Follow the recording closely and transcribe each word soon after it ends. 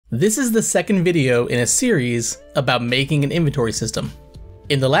This is the second video in a series about making an inventory system.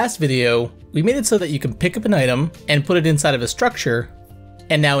 In the last video, we made it so that you can pick up an item and put it inside of a structure,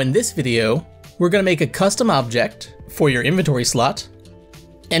 and now in this video, we're going to make a custom object for your inventory slot,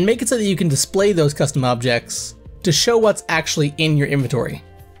 and make it so that you can display those custom objects to show what's actually in your inventory.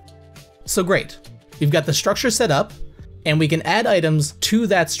 So great, we've got the structure set up, and we can add items to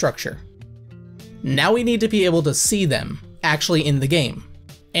that structure. Now we need to be able to see them actually in the game.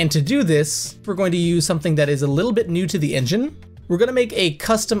 And to do this, we're going to use something that is a little bit new to the engine. We're going to make a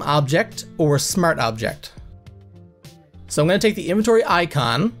custom object or smart object. So I'm going to take the inventory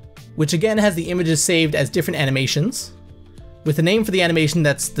icon, which again has the images saved as different animations, with a name for the animation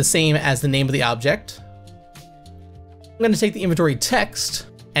that's the same as the name of the object. I'm going to take the inventory text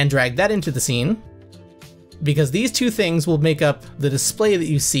and drag that into the scene, because these two things will make up the display that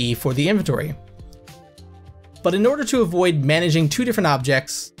you see for the inventory. But in order to avoid managing two different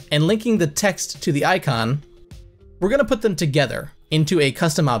objects and linking the text to the icon, we're going to put them together into a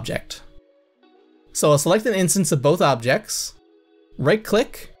custom object. So I'll select an instance of both objects,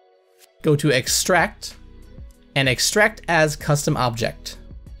 right-click, go to Extract, and Extract as Custom Object.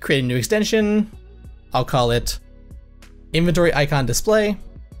 Create a new extension, I'll call it Inventory Icon Display,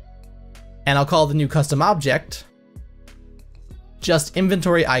 and I'll call the new custom object just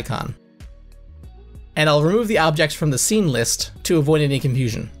Inventory Icon. And I'll remove the objects from the scene list to avoid any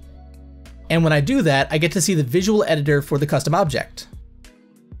confusion. And when I do that, I get to see the visual editor for the custom object.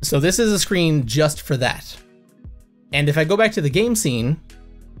 So this is a screen just for that. And if I go back to the game scene,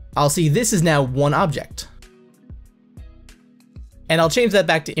 I'll see this is now one object. And I'll change that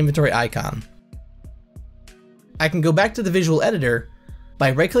back to inventory icon. I can go back to the visual editor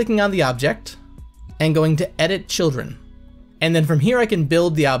by right-clicking on the object and going to Edit Children. And then from here I can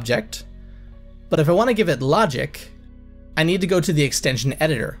build the object. But if I want to give it logic, I need to go to the extension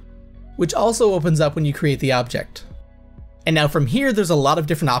editor, which also opens up when you create the object. And now from here, there's a lot of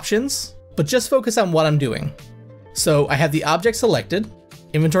different options, but just focus on what I'm doing. So I have the object selected,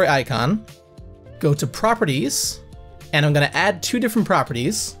 inventory icon, go to properties, and I'm going to add two different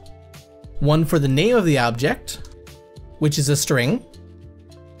properties. One for the name of the object, which is a string,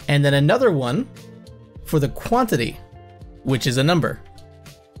 and then another one for the quantity, which is a number.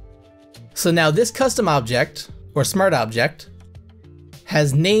 So now this custom object, or smart object,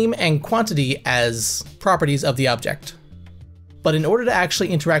 has name and quantity as properties of the object. But in order to actually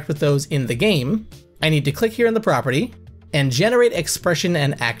interact with those in the game, I need to click here in the property and generate expression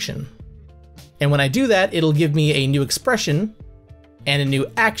and action. And when I do that, it'll give me a new expression and a new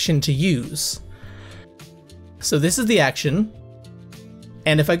action to use. So this is the action.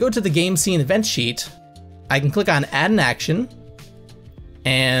 And if I go to the game scene event sheet, I can click on add an action.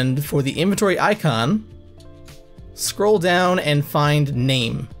 And for the inventory icon, scroll down and find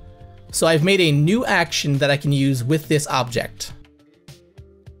name. So I've made a new action that I can use with this object.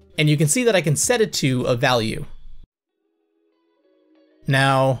 And you can see that I can set it to a value.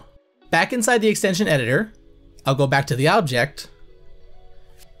 Now, back inside the extension editor, I'll go back to the object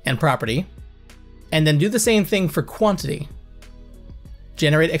and property, and then do the same thing for quantity.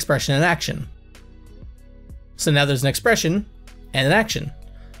 Generate expression and action. So now there's an expression and an action.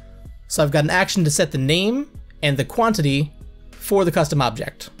 So I've got an action to set the name and the quantity for the custom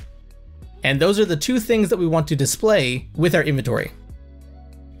object. And those are the two things that we want to display with our inventory.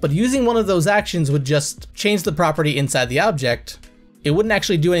 But using one of those actions would just change the property inside the object. It wouldn't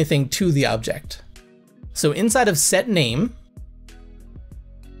actually do anything to the object. So inside of set name,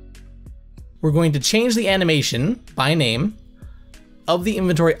 we're going to change the animation by name of the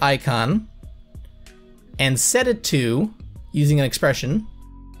inventory icon and set it to, using an expression,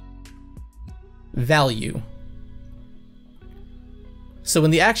 value. So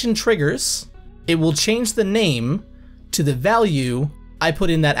when the action triggers, it will change the name to the value I put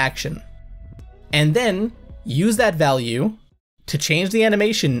in that action. And then use that value to change the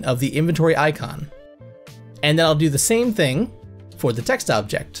animation of the inventory icon. And then I'll do the same thing for the text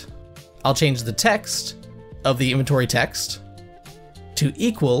object. I'll change the text of the inventory text to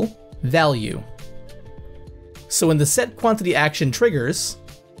equal value. So when the set quantity action triggers,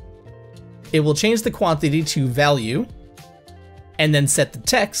 it will change the quantity to value and then set the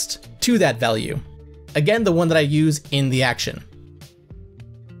text to that value. Again, the one that I use in the action.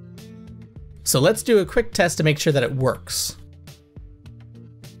 So let's do a quick test to make sure that it works.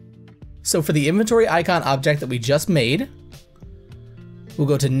 So for the inventory icon object that we just made, we'll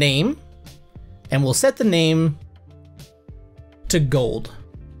go to name and we'll set the name to gold.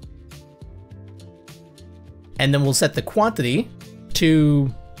 And then we'll set the quantity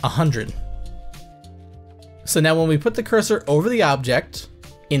to 100. So now when we put the cursor over the object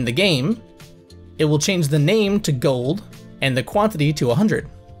In the game, it will change the name to gold and the quantity to 100.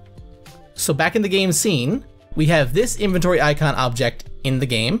 So back in the game scene, we have this inventory icon object in the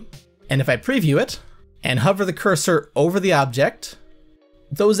game, and if I preview it and hover the cursor over the object,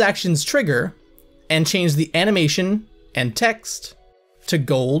 those actions trigger and change the animation and text to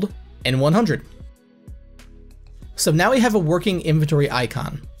gold and 100. So now we have a working inventory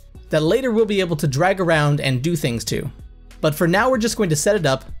icon that later we'll be able to drag around and do things to. But for now, we're just going to set it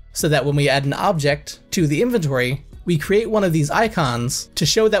up so that when we add an object to the inventory, we create one of these icons to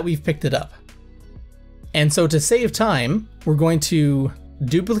show that we've picked it up. And so to save time, we're going to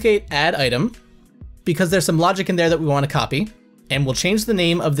duplicate add item, because there's some logic in there that we want to copy, and we'll change the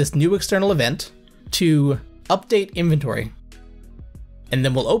name of this new external event to update inventory. And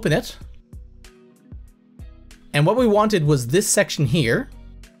then we'll open it. And what we wanted was this section here,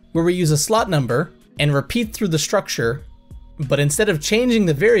 where we use a slot number and repeat through the structure, but instead of changing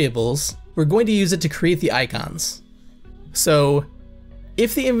the variables, we're going to use it to create the icons. So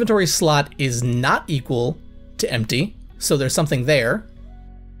if the inventory slot is not equal to empty, so there's something there,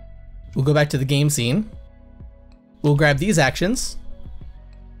 we'll go back to the game scene. We'll grab these actions.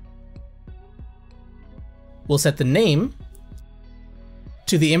 We'll set the name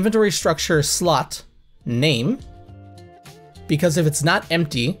to the inventory structure slot name, because if it's not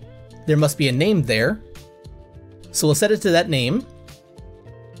empty, there must be a name there. So we'll set it to that name,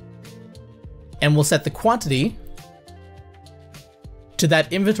 and we'll set the quantity to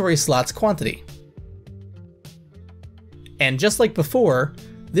that inventory slot's quantity. And just like before,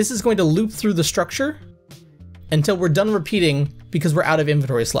 this is going to loop through the structure until we're done repeating because we're out of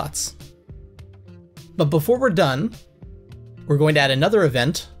inventory slots. But before we're done, we're going to add another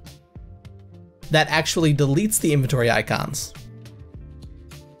event that actually deletes the inventory icons.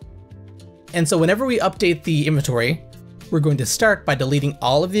 And so whenever we update the inventory, we're going to start by deleting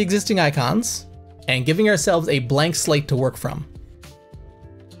all of the existing icons and giving ourselves a blank slate to work from.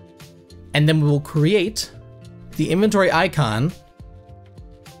 And then we will create the inventory icon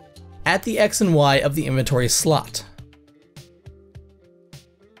at the X and Y of the inventory slot.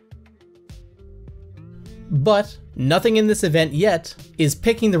 But nothing in this event yet is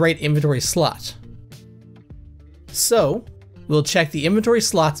picking the right inventory slot. So we'll check the inventory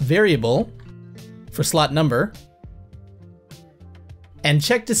slot's variable for slot number and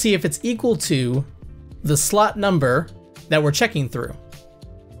check to see if it's equal to the slot number that we're checking through.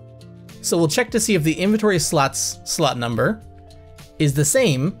 So we'll check to see if the inventory slot's slot number is the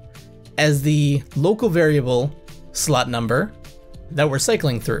same as the local variable slot number that we're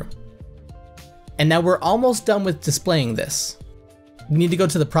cycling through. And now we're almost done with displaying this. We need to go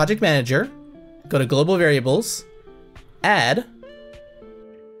to the project manager, go to global variables, add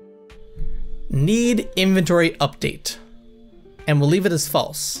need inventory update, and we'll leave it as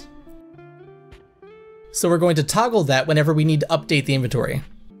false. So we're going to toggle that whenever we need to update the inventory,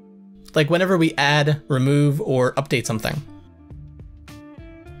 like whenever we add, remove, or update something.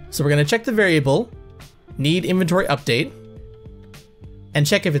 So we're going to check the variable need inventory update and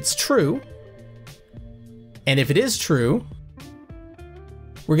check if it's true. And if it is true,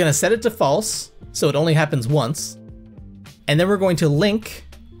 we're going to set it to false, so it only happens once. And then we're going to link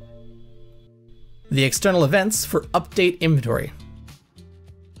the external events for update inventory.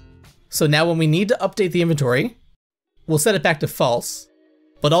 So now when we need to update the inventory, we'll set it back to false,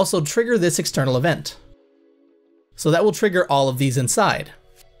 but also trigger this external event. So that will trigger all of these inside.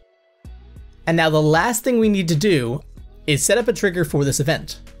 And now the last thing we need to do is set up a trigger for this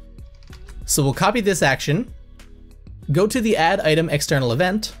event. So we'll copy this action, go to the add item external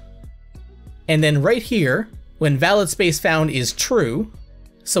event, and then right here, when valid space found is true,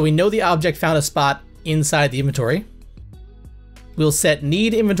 so we know the object found a spot inside the inventory, we'll set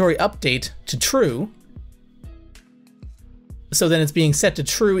need inventory update to true. So then it's being set to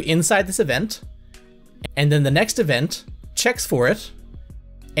true inside this event, and then the next event checks for it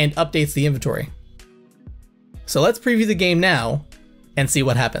and updates the inventory. So let's preview the game now and see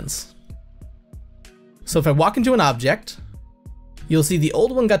what happens. So if I walk into an object, you'll see the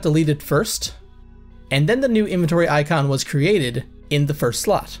old one got deleted first, and then the new inventory icon was created in the first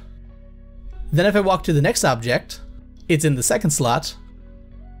slot. Then if I walk to the next object, it's in the second slot,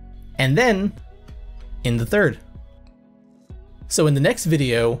 and then in the third. So in the next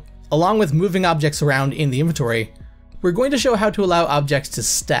video, along with moving objects around in the inventory, we're going to show how to allow objects to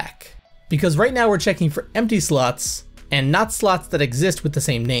stack. Because right now we're checking for empty slots and not slots that exist with the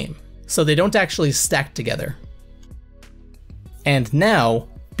same name, so they don't actually stack together. And now,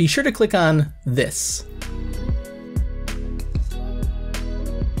 be sure to click on this.